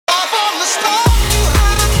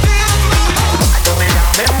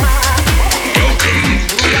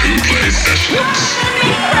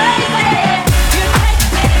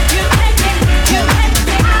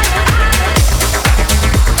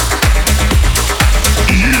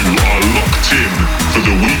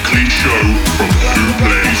show from Who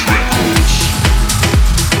Plays Records.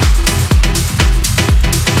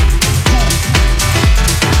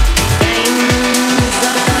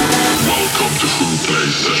 Welcome to Who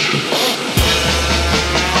Plays Sessions.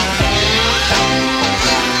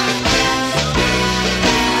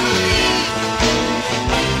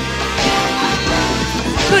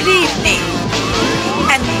 Good evening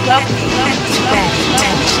and welcome to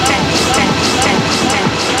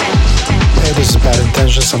Hey, this is Bad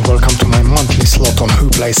Intentions and welcome to my monthly slot on Who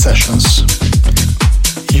Plays Sessions.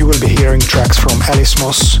 You will be hearing tracks from Alice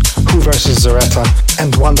Moss, Who vs Zaretta,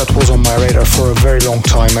 and one that was on my radar for a very long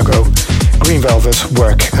time ago, Green Velvet,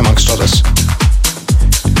 Work, amongst others.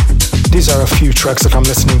 These are a few tracks that I'm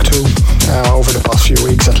listening to over the past few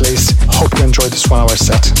weeks at least. Hope you enjoyed this 1 hour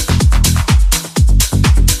set.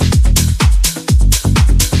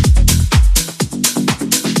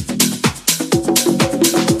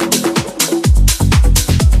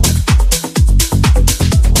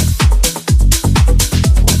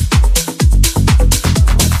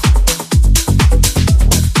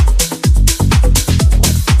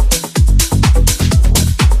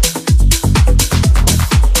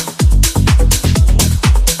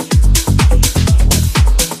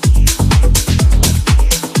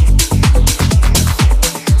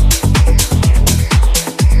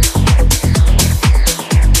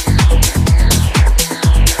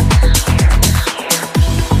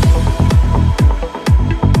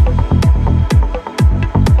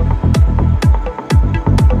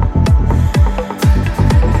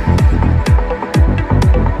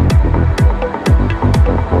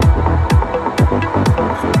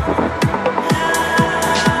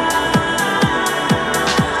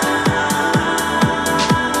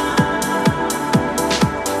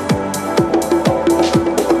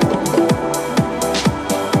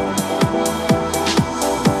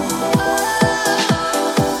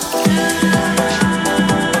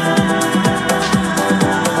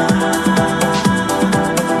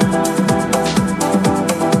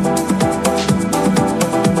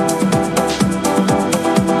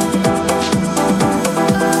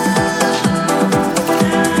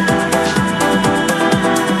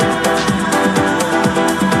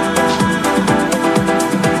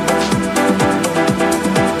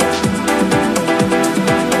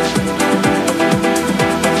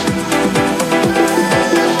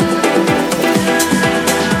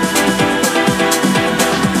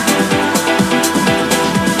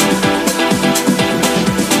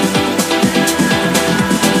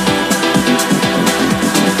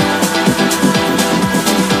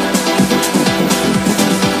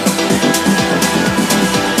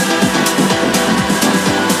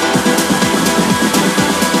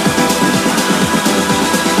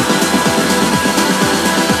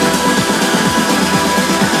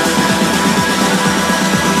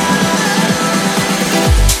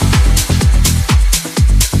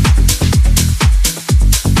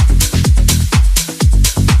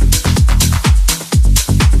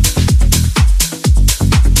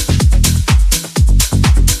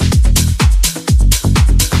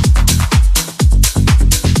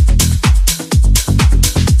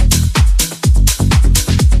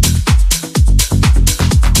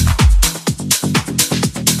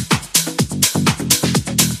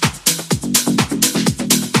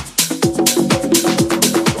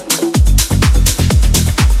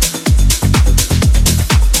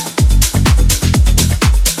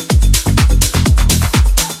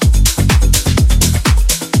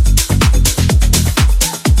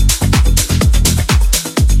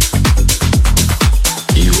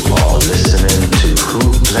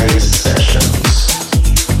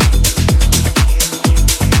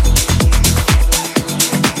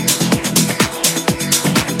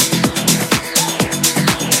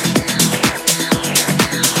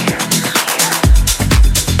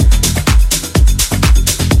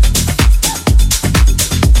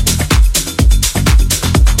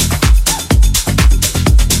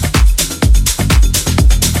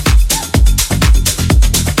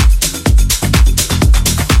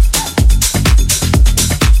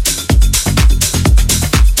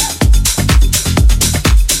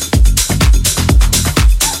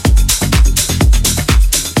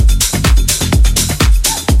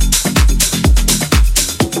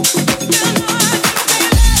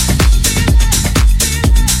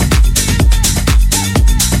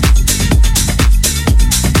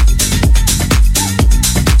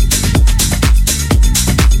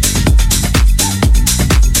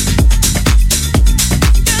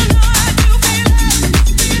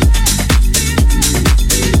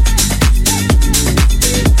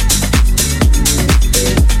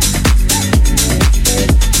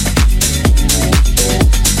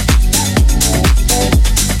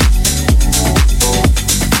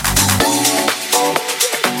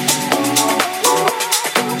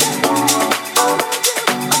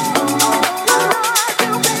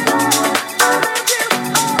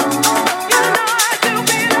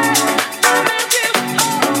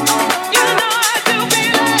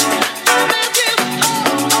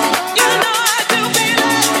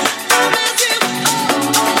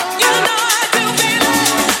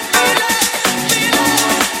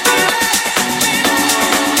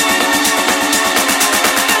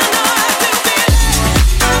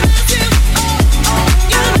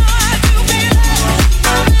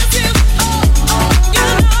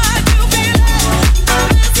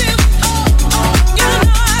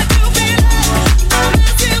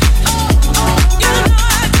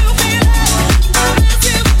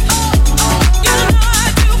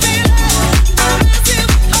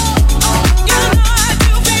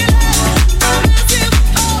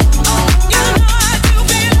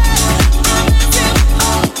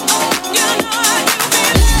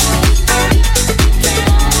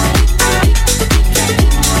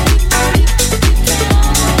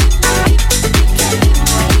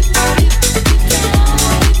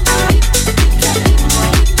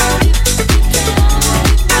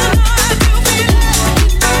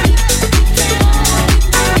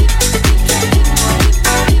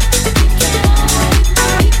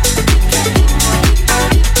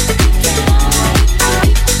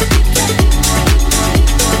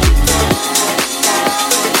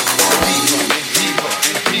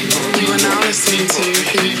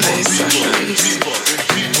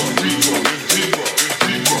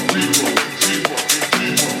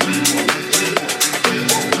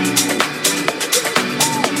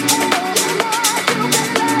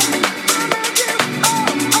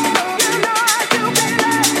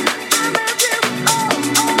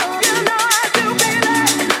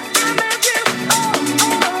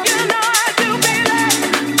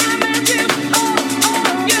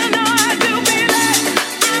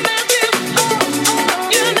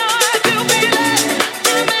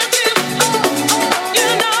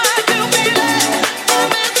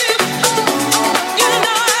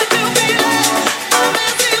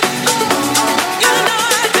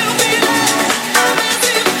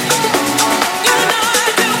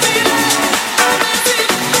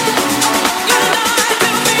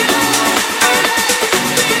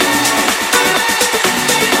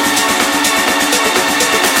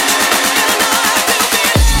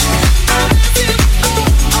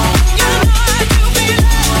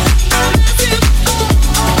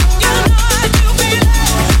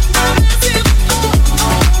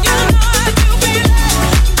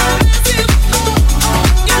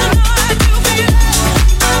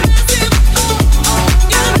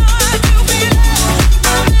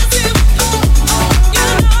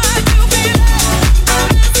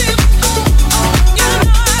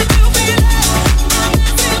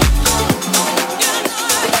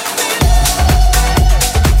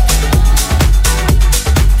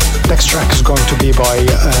 next track is going to be by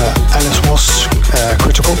Alice Moss,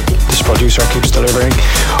 Critical. This producer keeps delivering.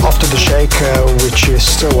 After the Shake, which is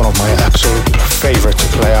still one of my absolute favorite to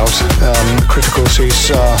play out. Critical sees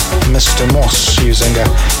Mr. Moss using a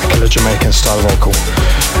killer Jamaican style vocal.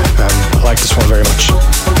 I like this one very much.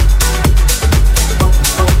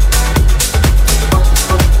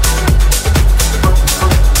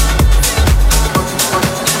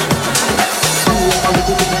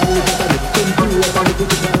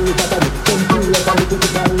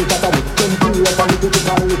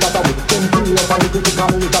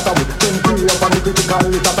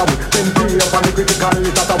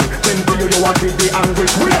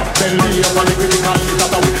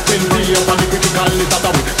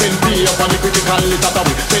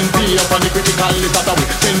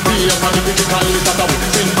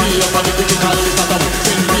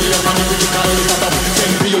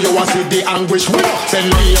 The anguish will send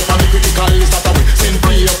me up on the critical list that way. Send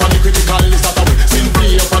me up on the critical list that way. Send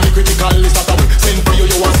me up on the critical list that way. Send me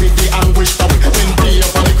you want see the anguish that way. Send me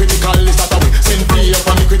up on the critical list that way. Send me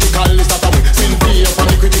up on the critical list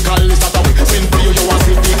that way. Send me up on the critical list that way. Send me you want see the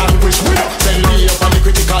anguish will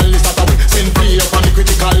send me up on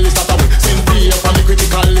the critical list that way. Send me up on the critical list that way. Send me up on the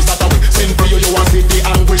critical list that way. Send me you want see the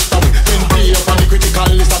anguish that way. Send me up on the critical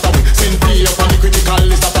list that way. Send me up on the critical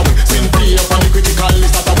list that way. Send me up on the critical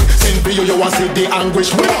list that way. Send me you want see the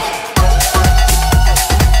anguish will.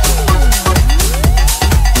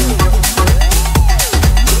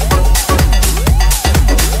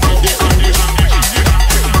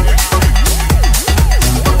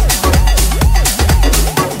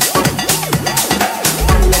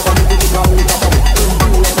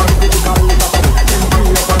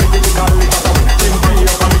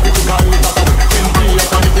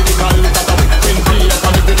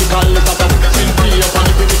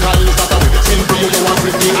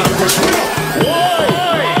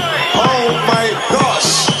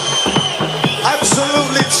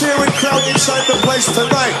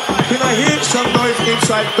 Tonight, can I hear some noise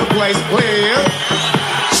inside the place, please?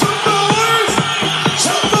 Some noise!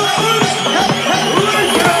 Some noise!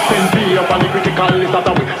 Send me up on the critical list that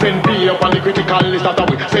way. Send me up on the critical list that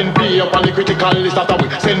way. Send me up on the critical list that way.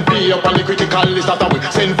 Send me up on the critical list that way.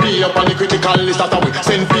 Send me up on the critical list that way.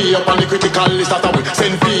 Send me up on the critical list that way.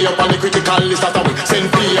 Send me up on the critical list that way. Send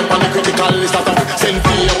me up on the critical list that way. Send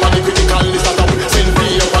me up on the critical list that way. Send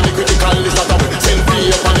me up on the critical list that way. Send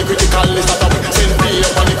me up on the critical list that way. Send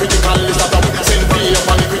me up on the critical list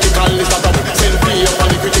that way. Send me up on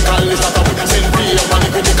the critical list that way. Send me up on the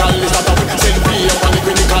critical list that way. Send me up on the critical list that way. Send me up on the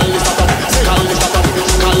critical list that way.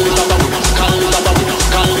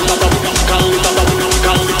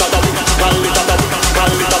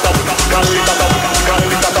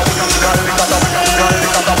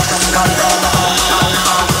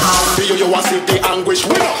 You want see the anguish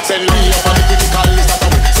will send me up on the critical list that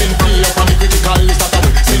way. Send me up on the critical list that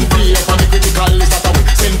way. Send me up on the critical list that way.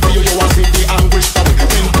 Send me you want see the anguish that way.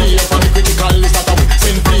 Send me up on the critical list that way.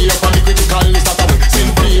 Send me up on the critical list that way.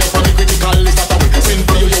 Send me up on the critical list that way. Send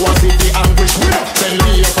me you want see the anguish will send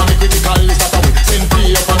me up on the critical list that way. Send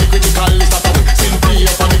me up on the critical list that way. Send me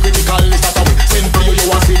up on the critical list that way. Send me you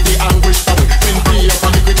want see the anguish that way. Send me up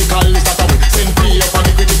on the critical list that way. Send me up on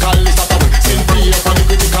the critical list that way. Send me up on the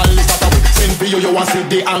critical list that way. Send me you want see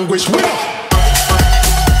the anguish will.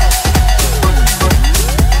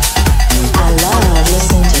 I love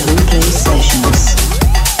listening to Who Plays Sessions.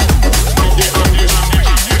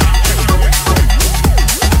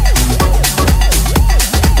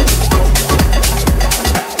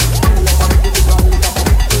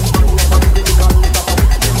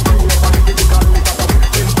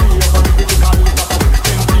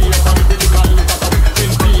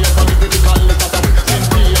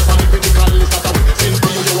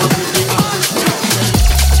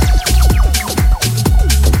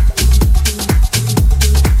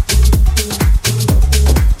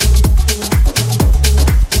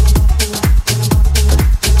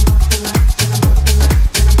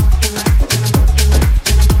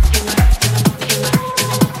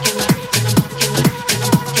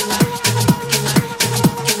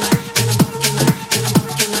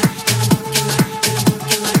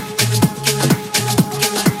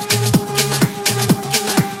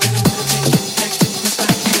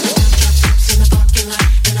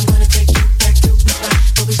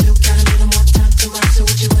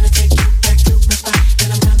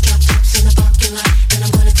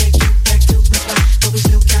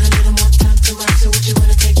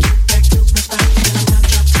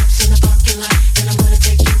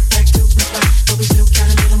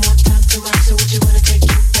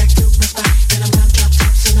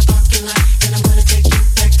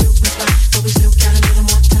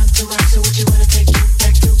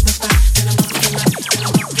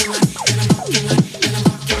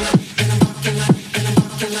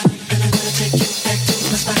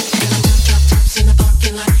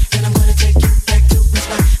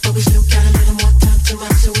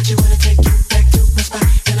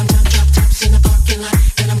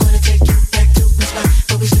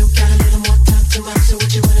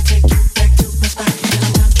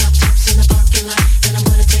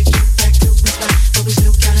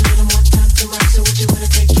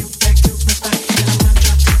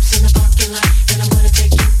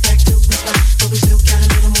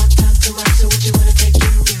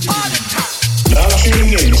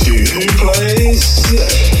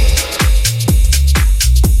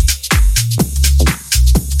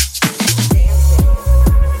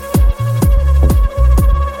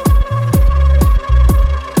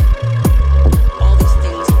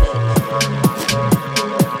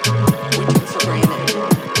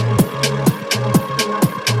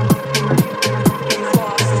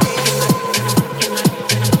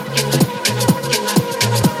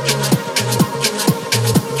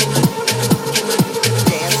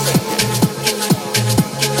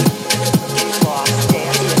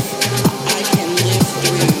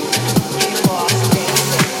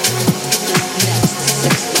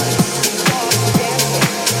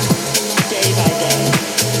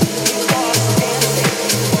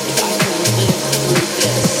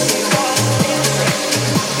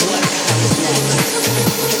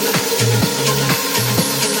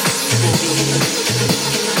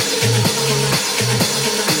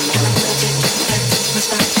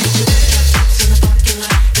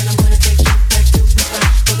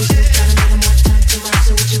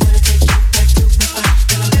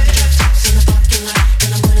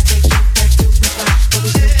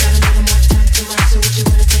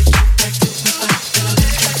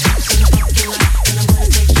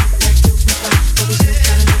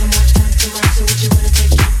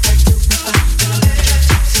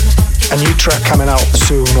 coming out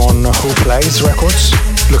soon on Who Plays Records.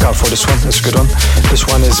 Look out for this one, it's a good one. This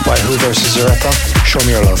one is by Wh0 versus Zaretta. Show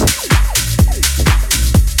Me Your Love.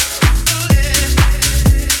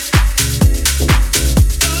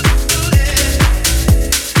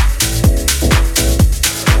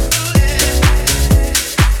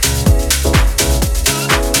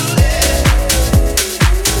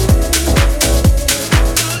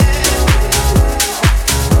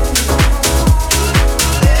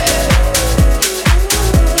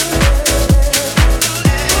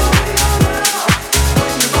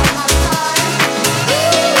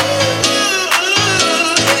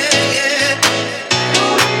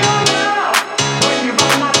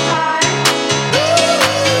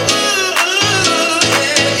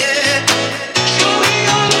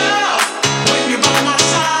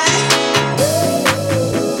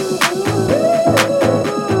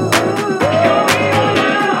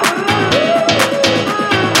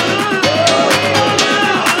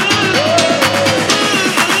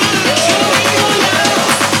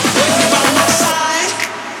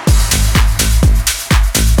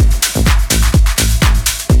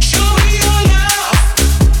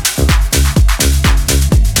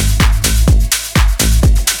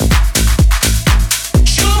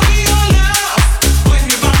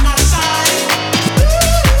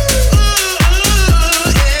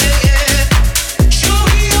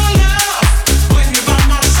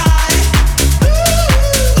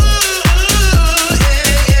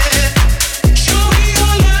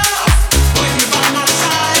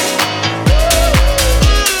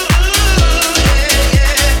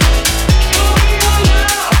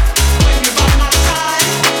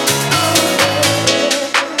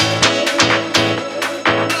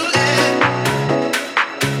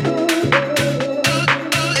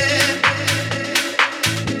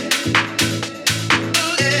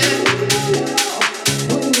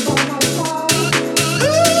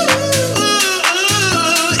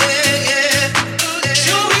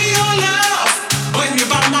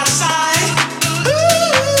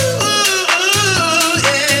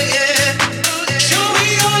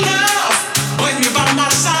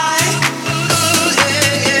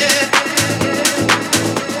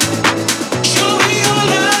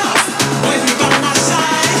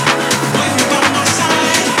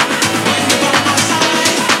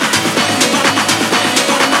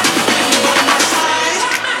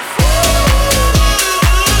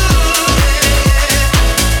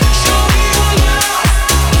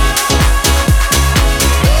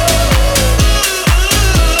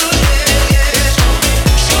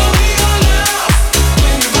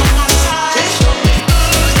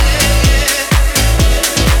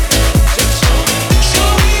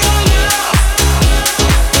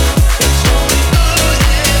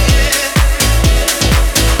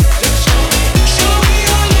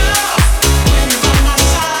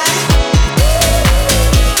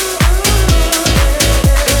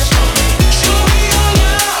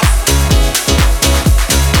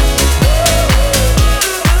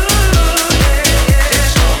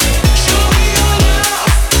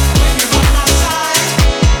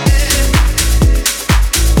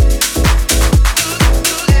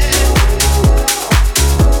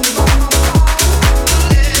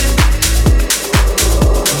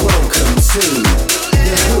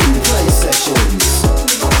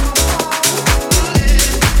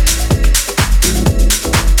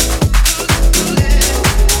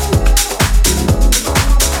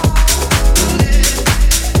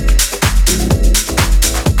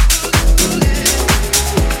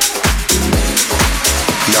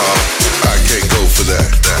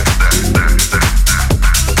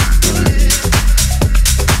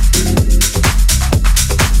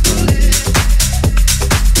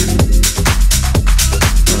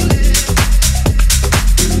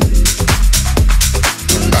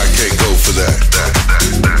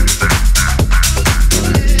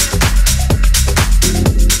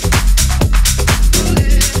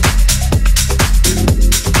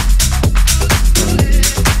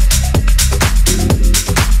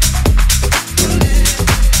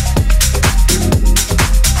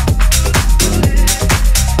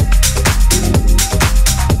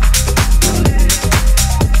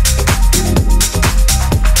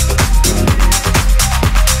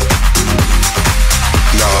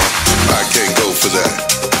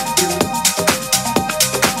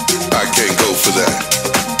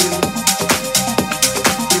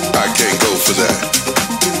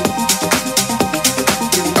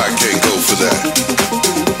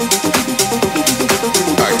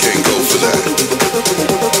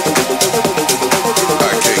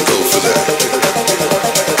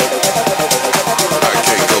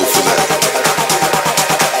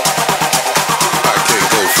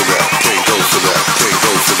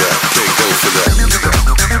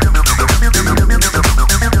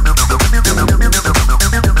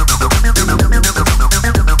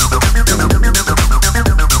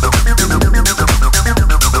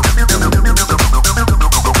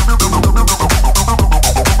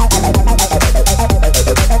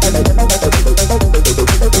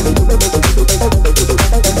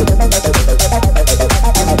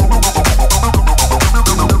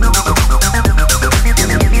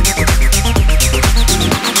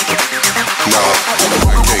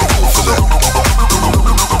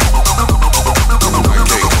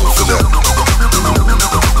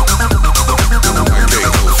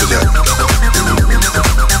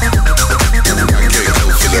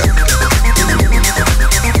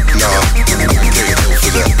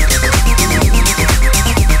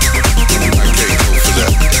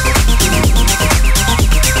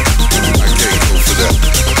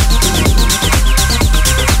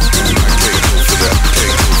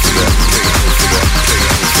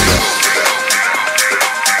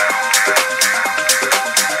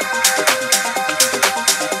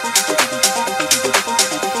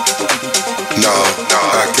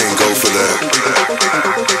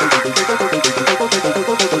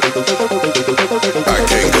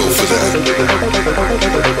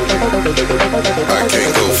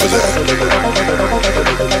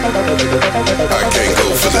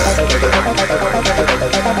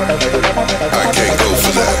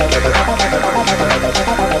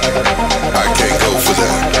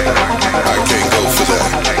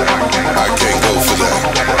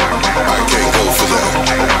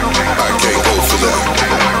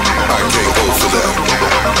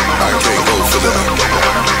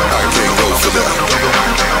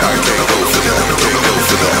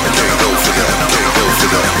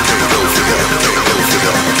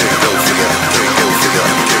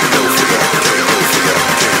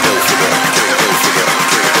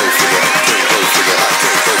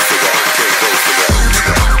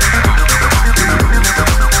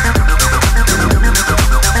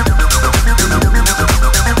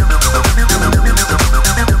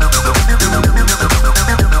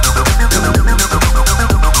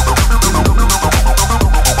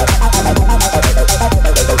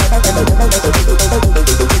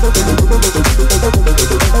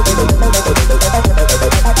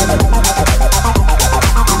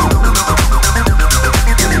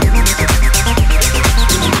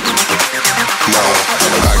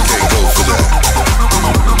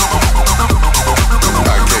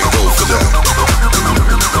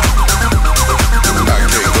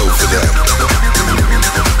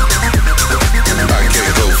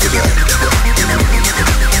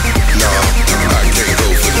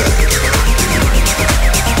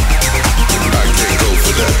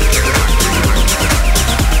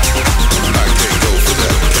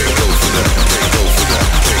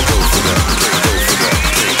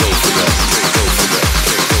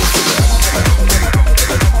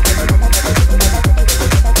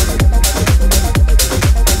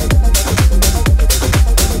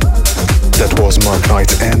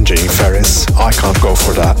 Yes, I can't go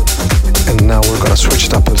for that. And now we're gonna switch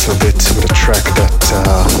it up a little bit with a track that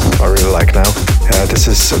I really like now. This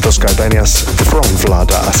is Dos Gardenias from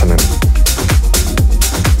Vlada Asanen.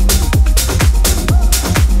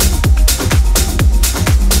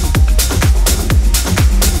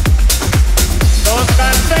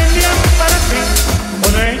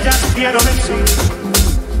 Quiero decir,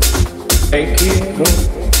 te quiero,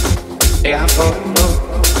 te adoro,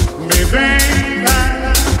 mi vida.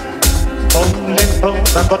 Ponle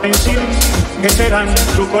toda tu atención, que será en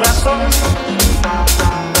tu corazón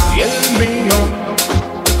y el mío.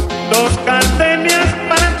 Dos gardenias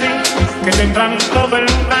para ti, que tendrán todo el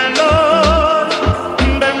calor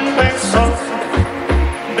de un beso,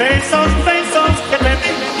 de esos besos que te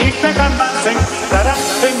di y que jamás entrarás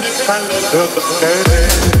en el calor de otro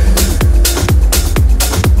querer.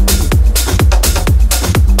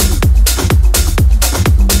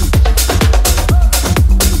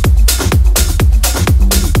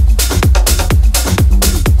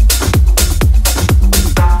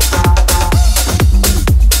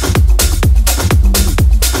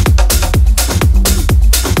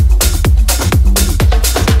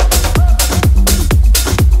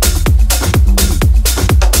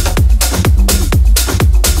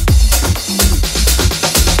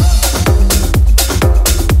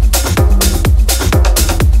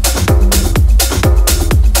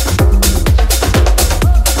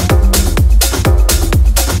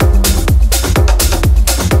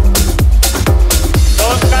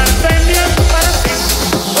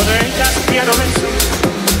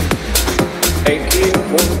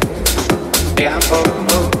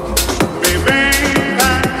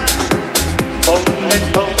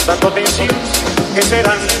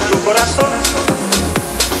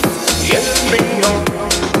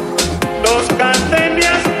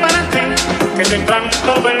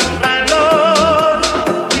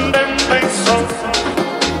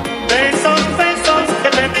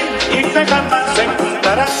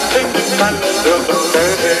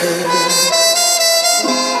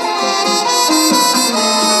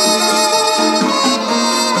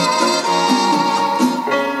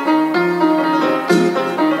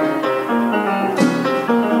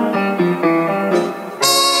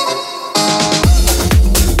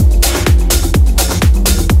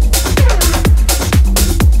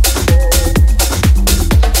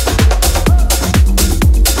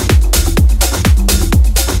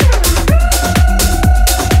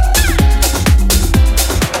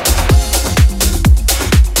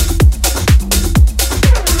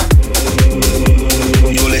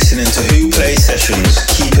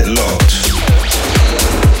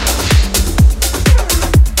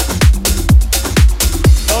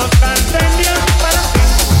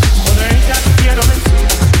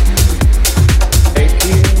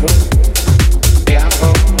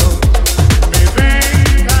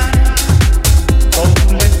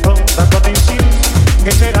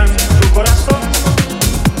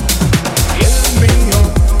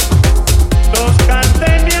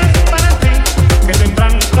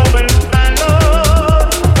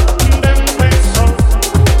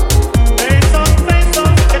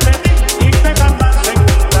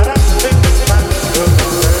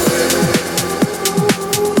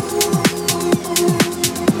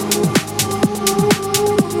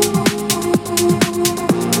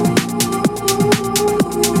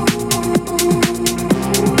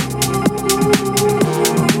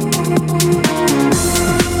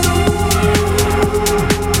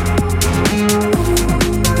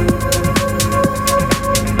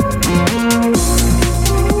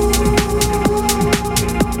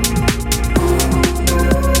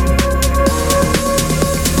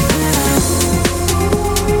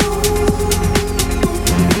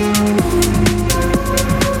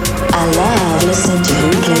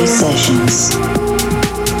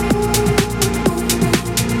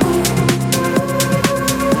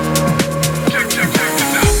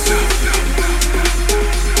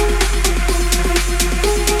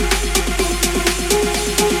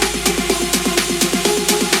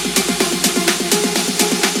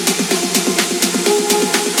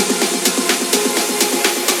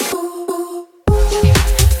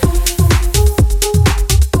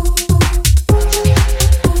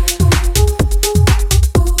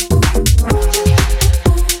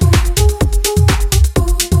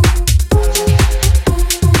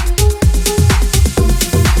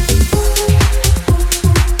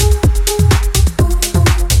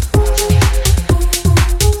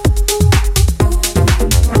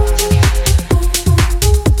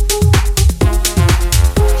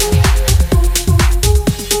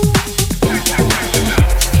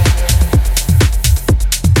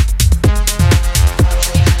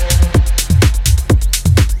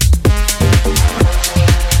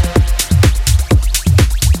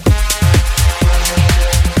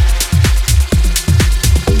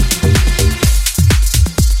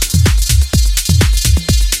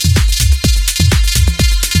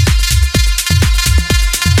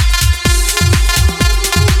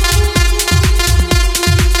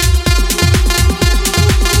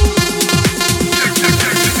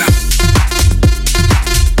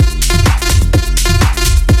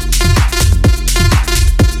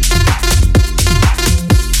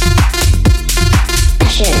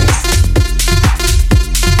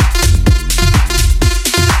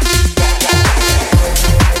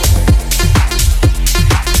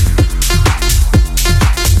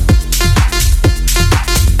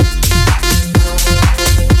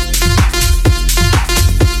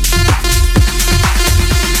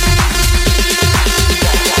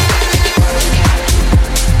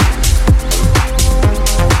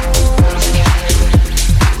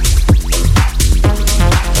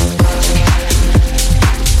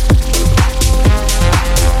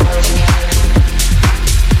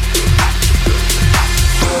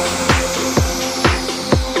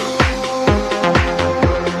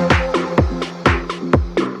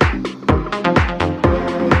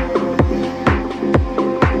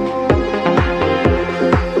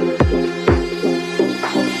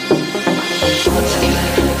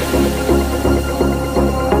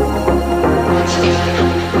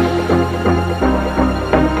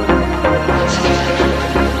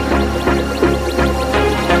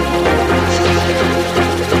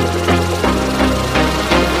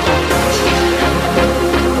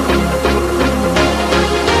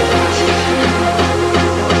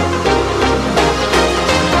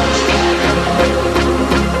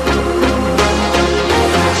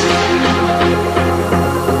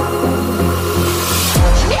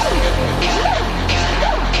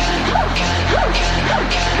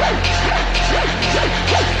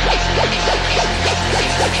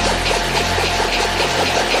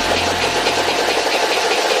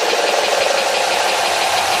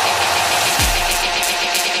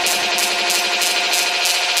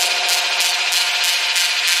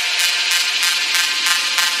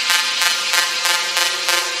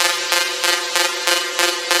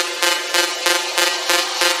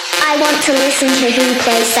 to listen to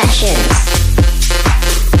Wh0 sessions.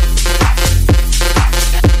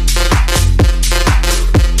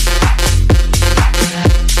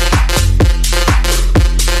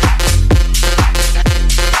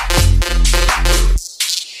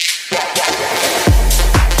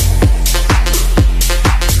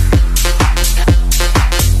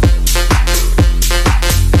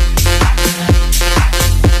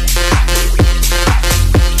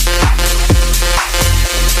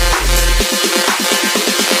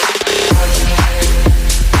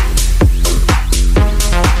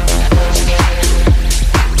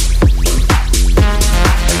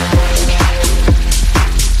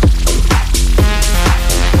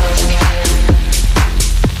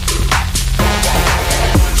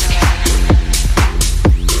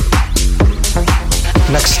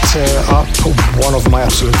 Up, one of my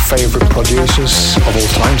absolute favorite producers of all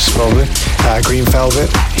times, probably, Green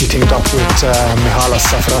Velvet. He teamed up with Mihala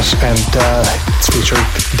Safras and it's featuring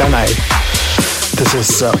Danai. This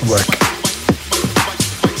is Work. Work.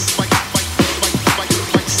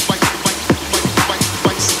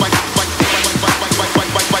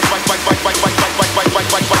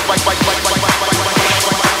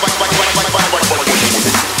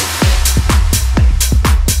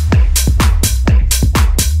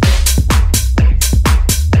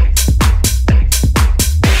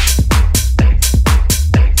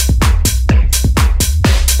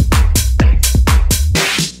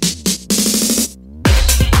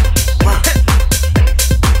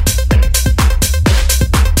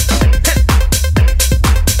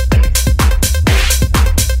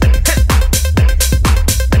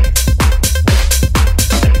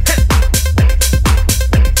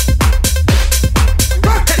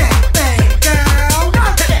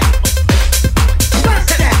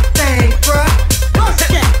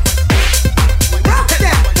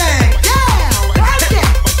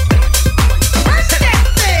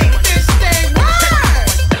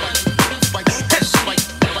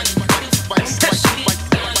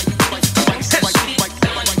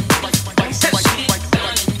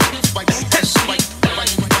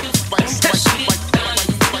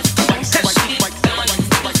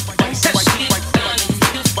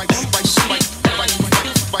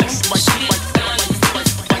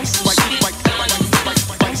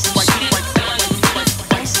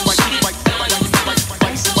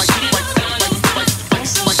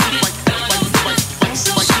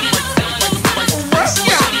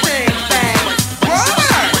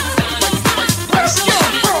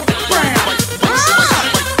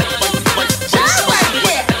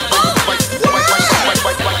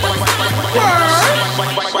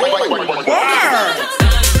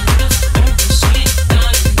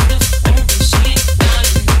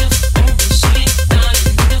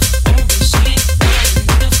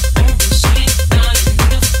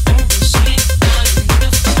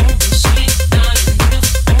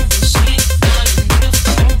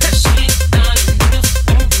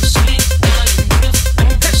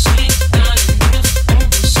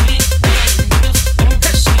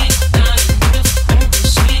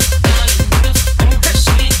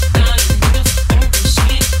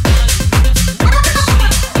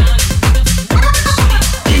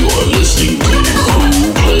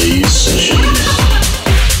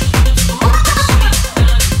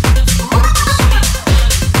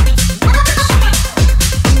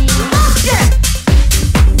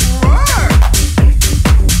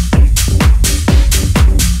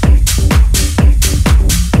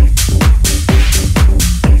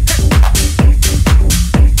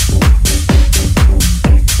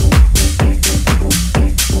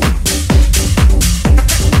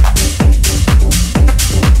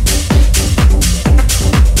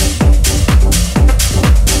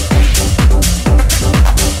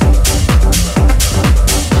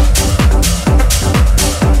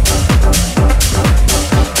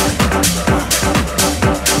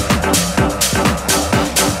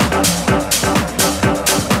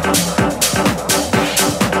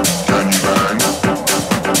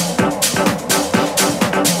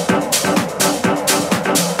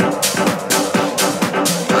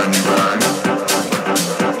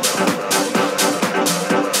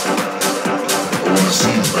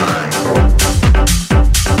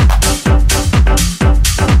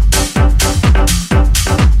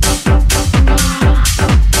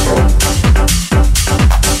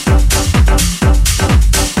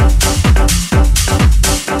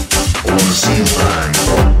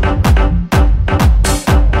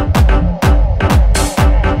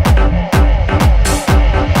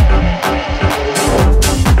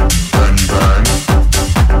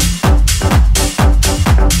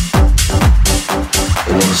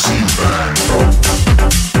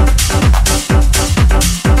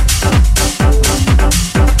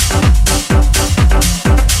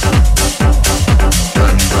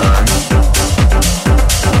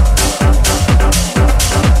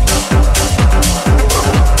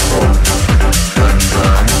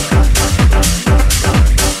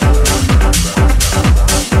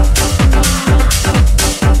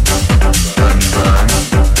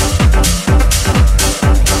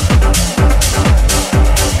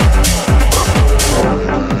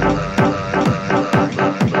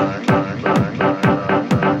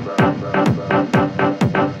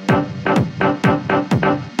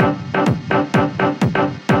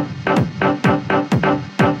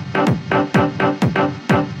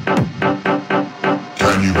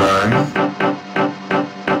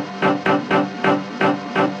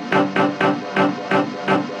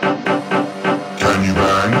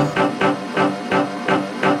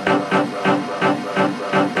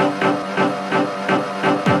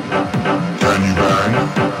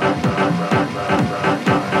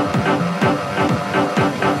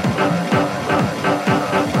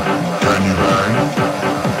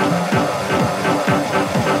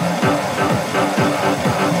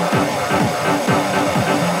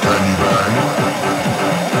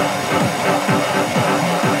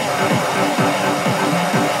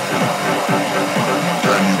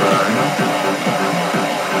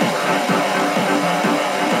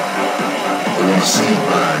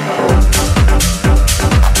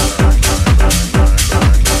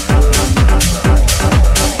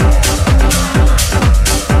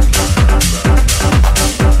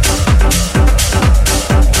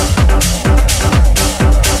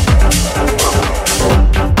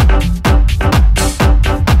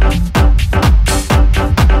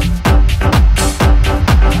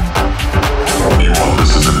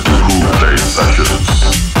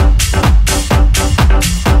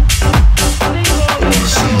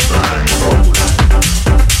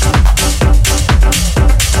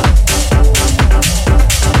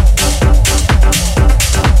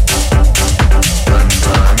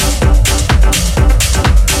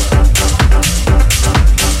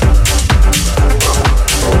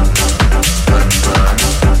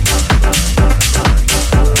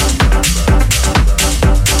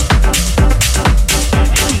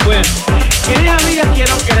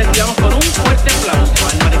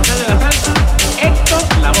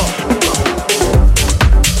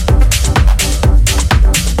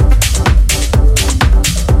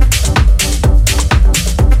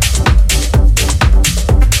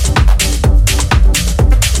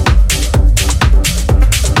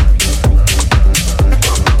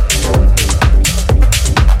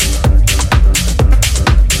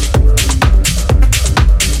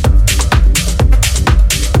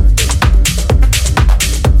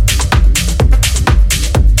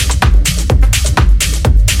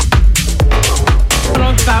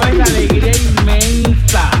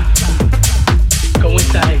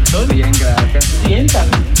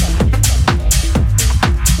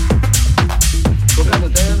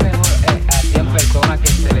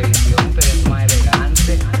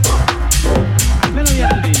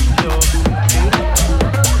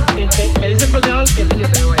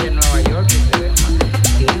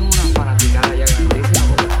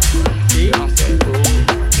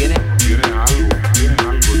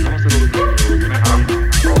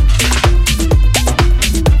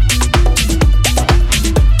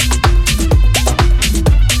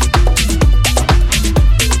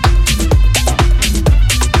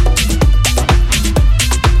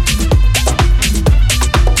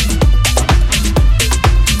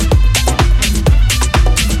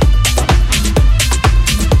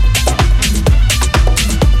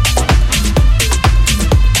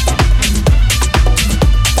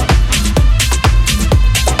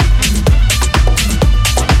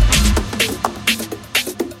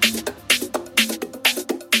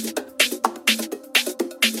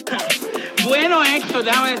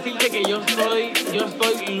 déjame decirte que yo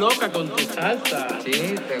estoy loca con tu salsa.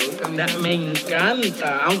 Sí, te gusta mi salsa. Me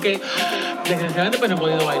encanta, aunque desgraciadamente pues no he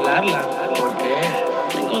podido bailarla. ¿Por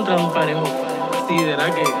qué? He encontrado un parejo así,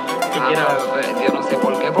 ¿verdad? Que quiera. Yo no sé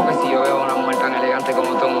por qué, porque si yo veo a una mujer tan elegante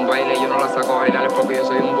como tú en un baile, yo no la saco a bailar es porque yo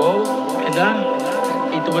soy un bobo. ¿Verdad?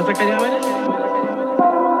 ¿Y tú me sacarías a bailar?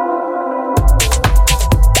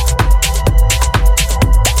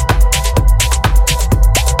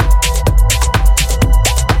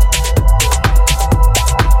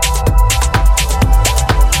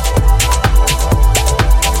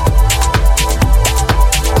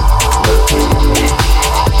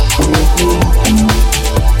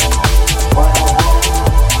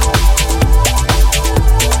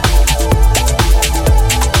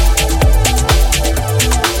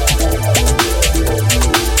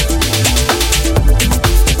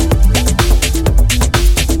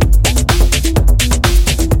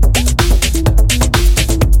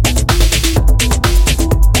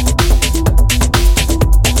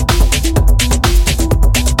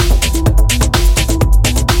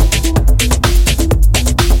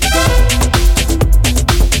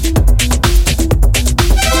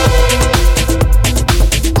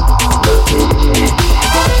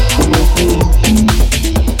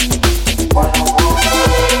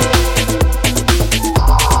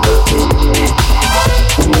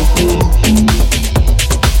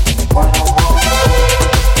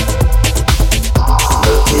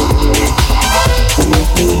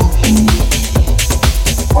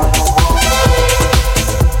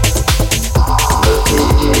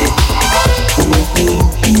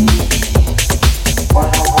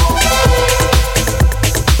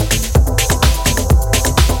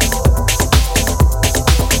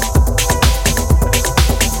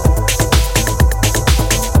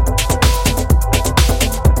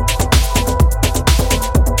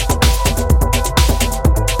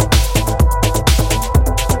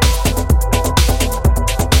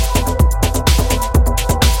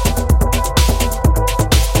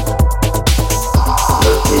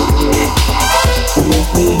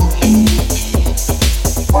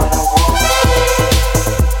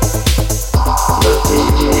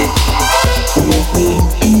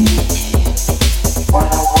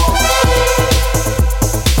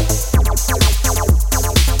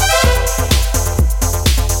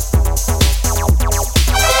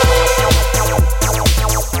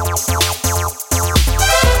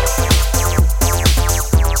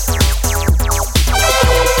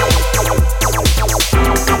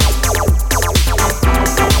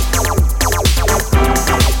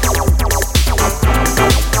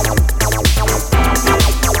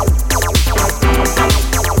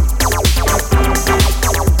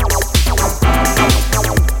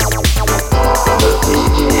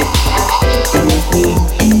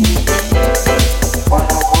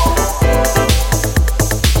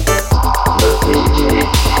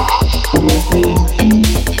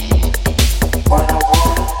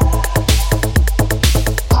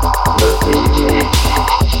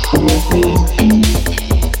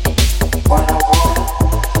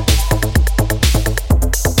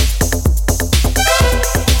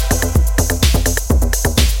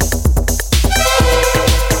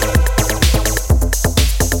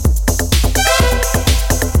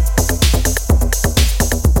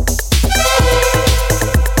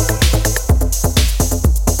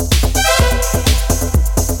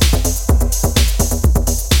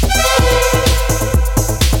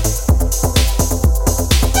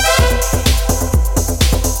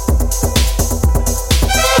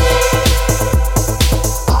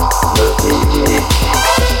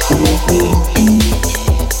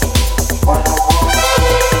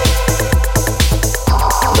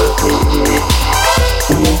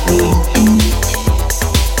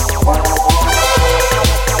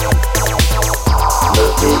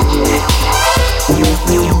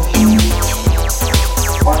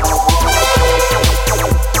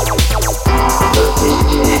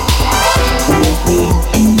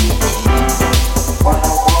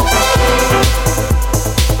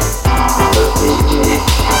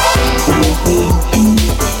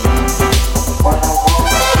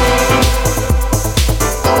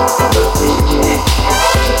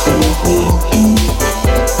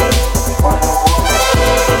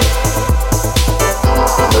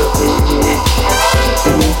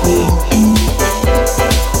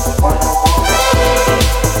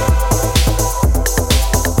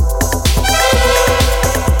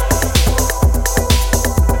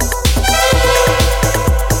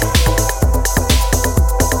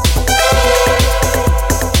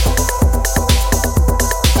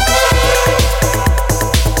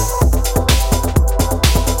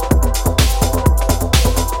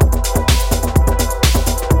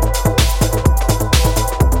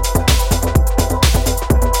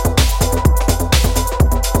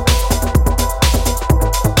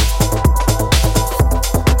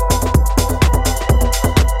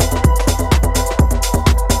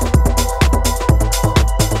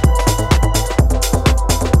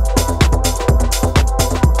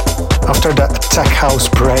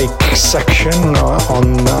 session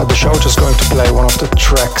on the show. Just going to play one of the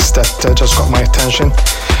tracks that just got my attention.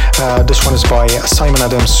 This one is by Simon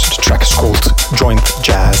Adams. The track is called Joint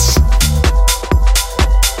Jazz.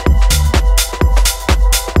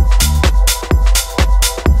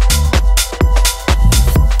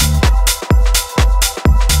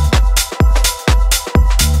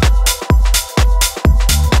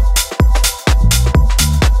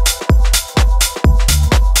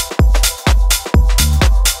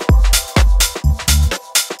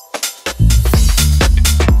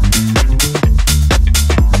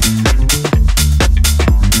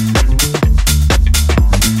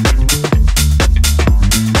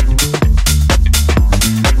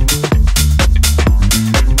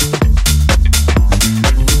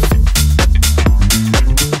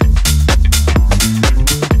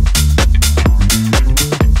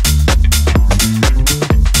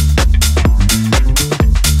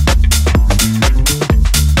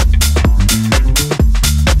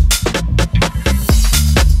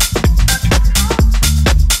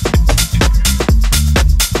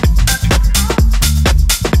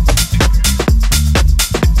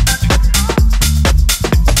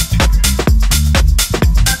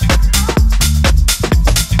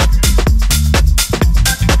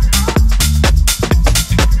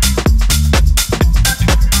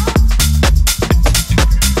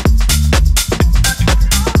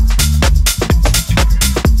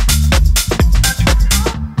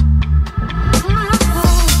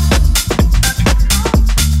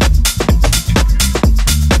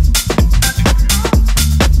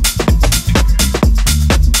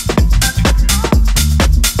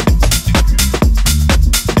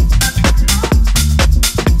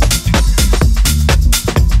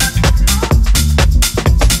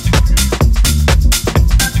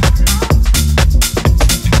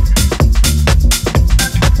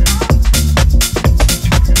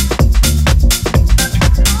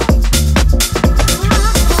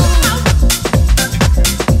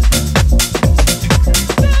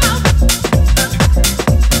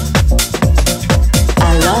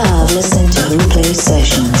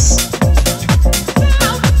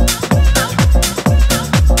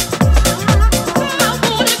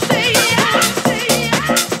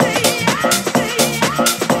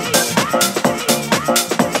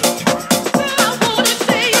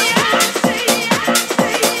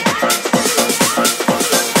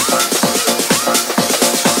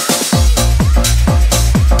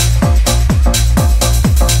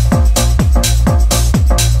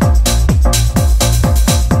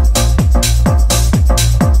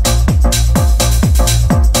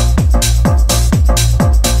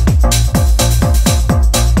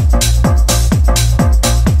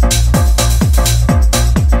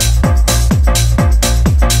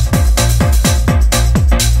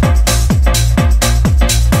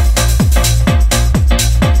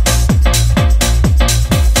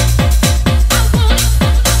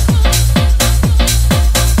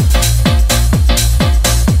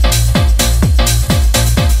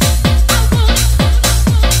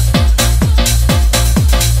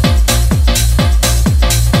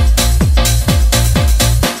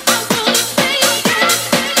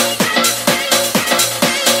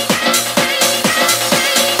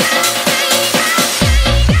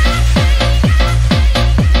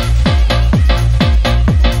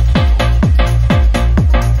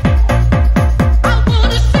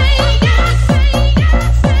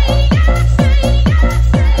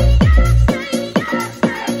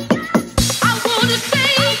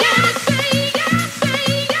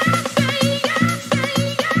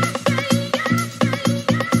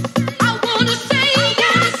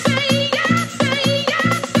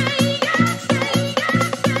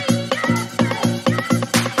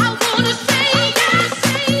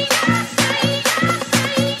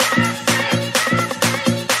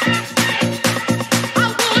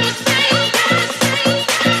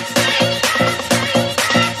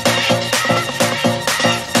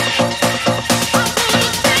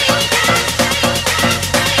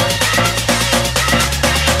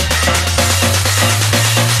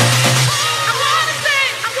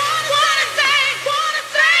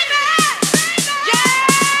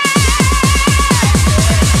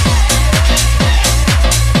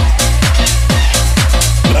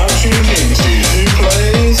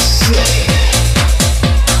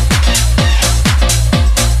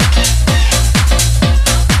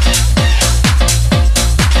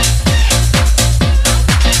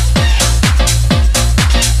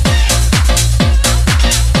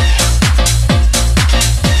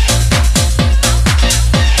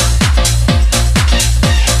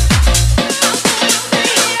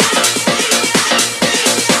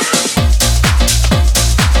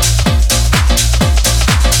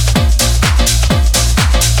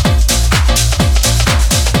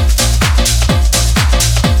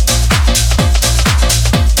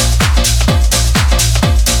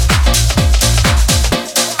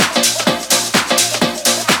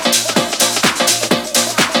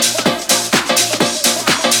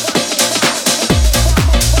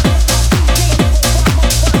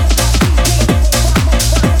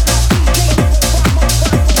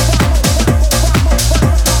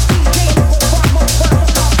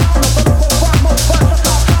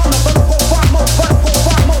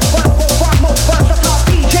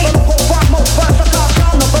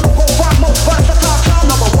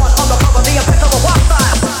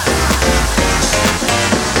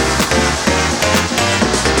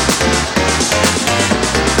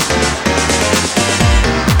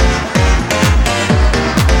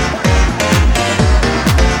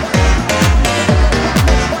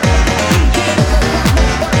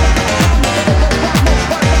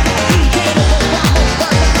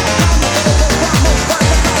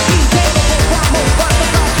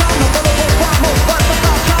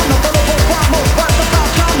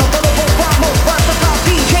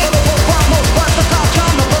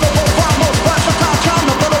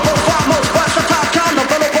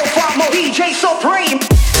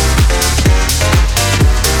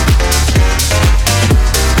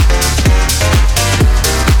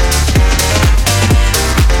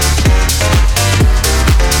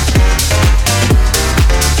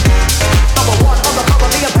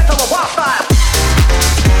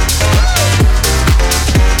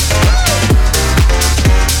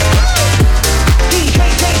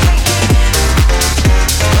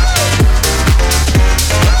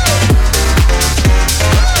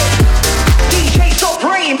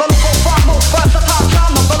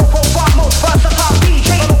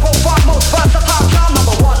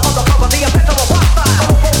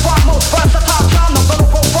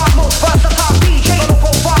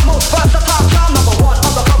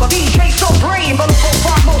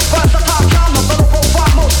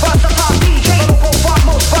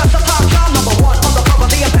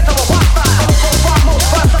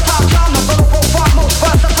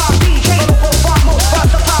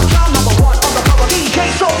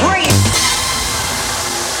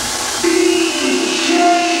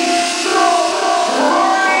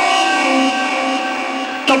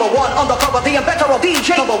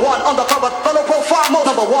 DJ. Number one undercover, the low profile most.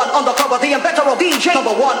 Number one undercover, the inveterate DJ.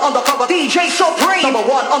 Number one undercover, DJ Supreme. Number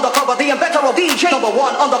one undercover, the inveterate DJ. Number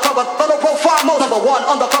one undercover, the low profile most. Number one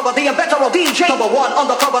undercover, the inveterate DJ. Number one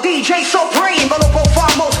undercover, DJ Supreme. The low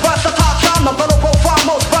profile most versatile child. The low profile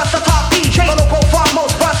most versatile DJ. The low profile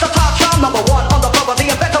most versatile child. Number one undercover, the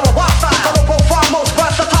inveterate wild style. The low profile most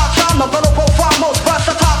versatile child. The low profile most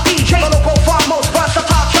versatile DJ. The low profile most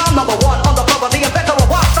versatile child. Number one undercover, the inveterate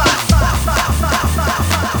wild style.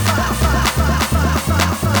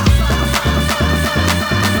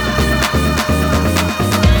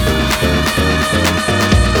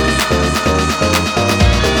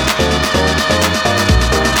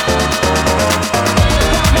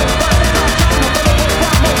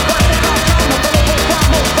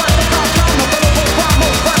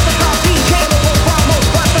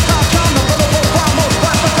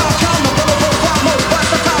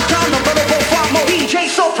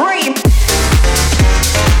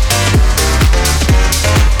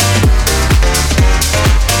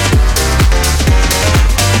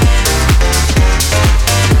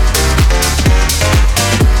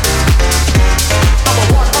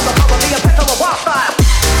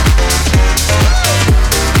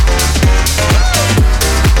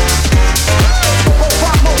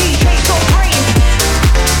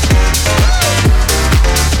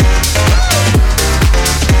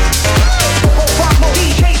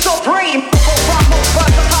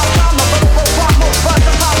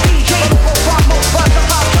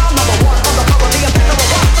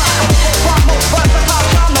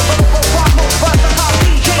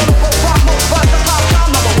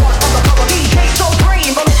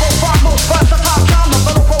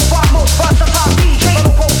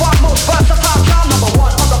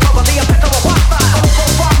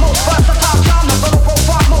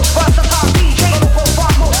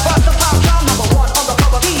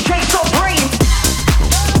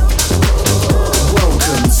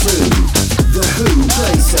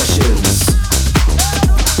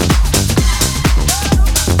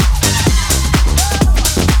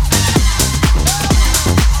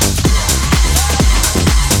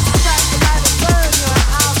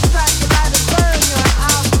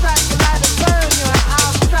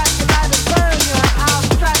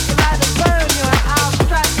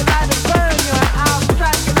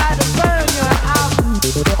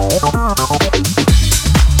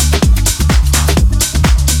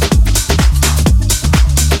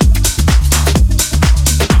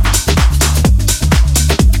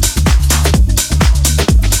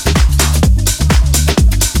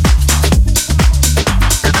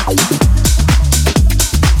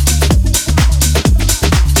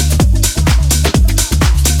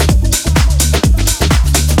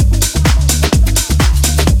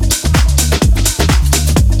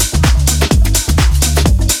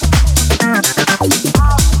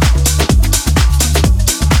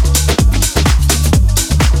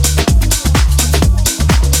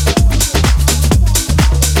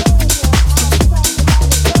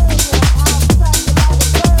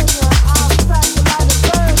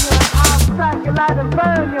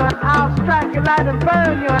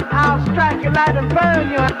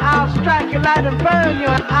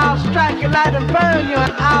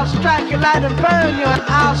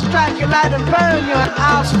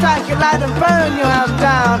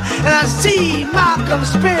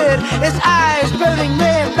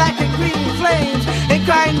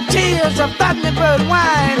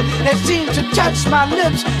 My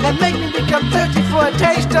lips and make me become thirsty for a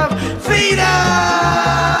taste of freedom.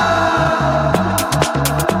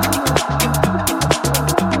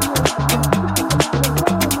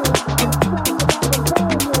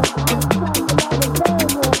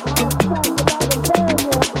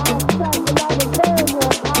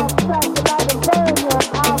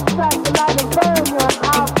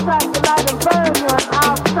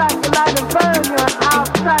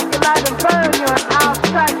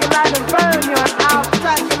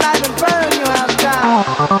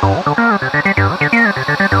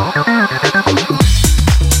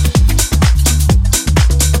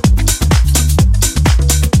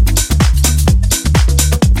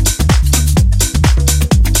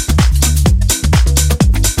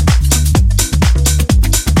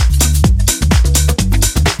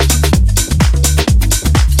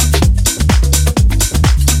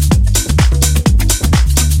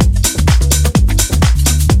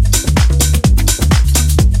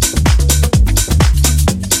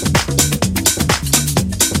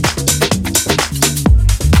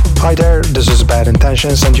 Hi there, this is Bad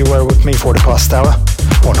Intentions and you were with me for the past hour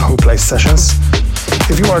on Who Plays Sessions.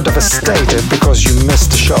 If you are devastated because you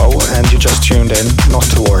missed the show and you just tuned in, not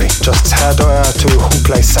to worry. Just head to Who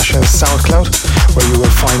Plays Sessions SoundCloud, where you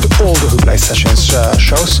will find all the Who Plays Sessions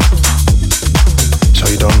shows, so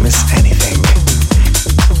you don't miss anything.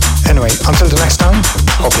 Anyway, until the next time,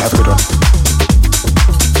 hope you have a good one.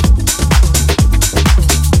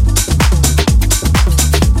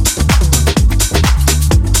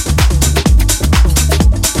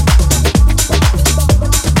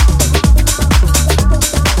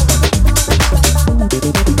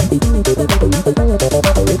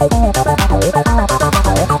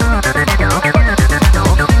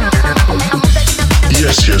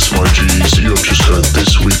 Yes, my G's, you have just heard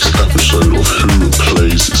this week's episode of Who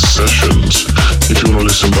Plays Sessions. If you want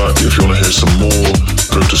to listen back, if you want to hear some more,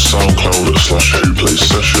 go to SoundCloud/Who Plays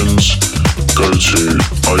Sessions, go to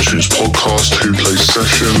iTunes Podcast Who Plays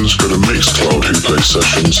Sessions, go to Mixcloud Who Plays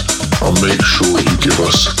Sessions, and make sure you give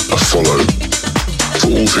us a follow.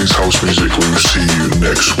 For all things house music, we will see you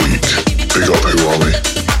next week. Big up Who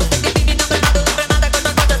Army.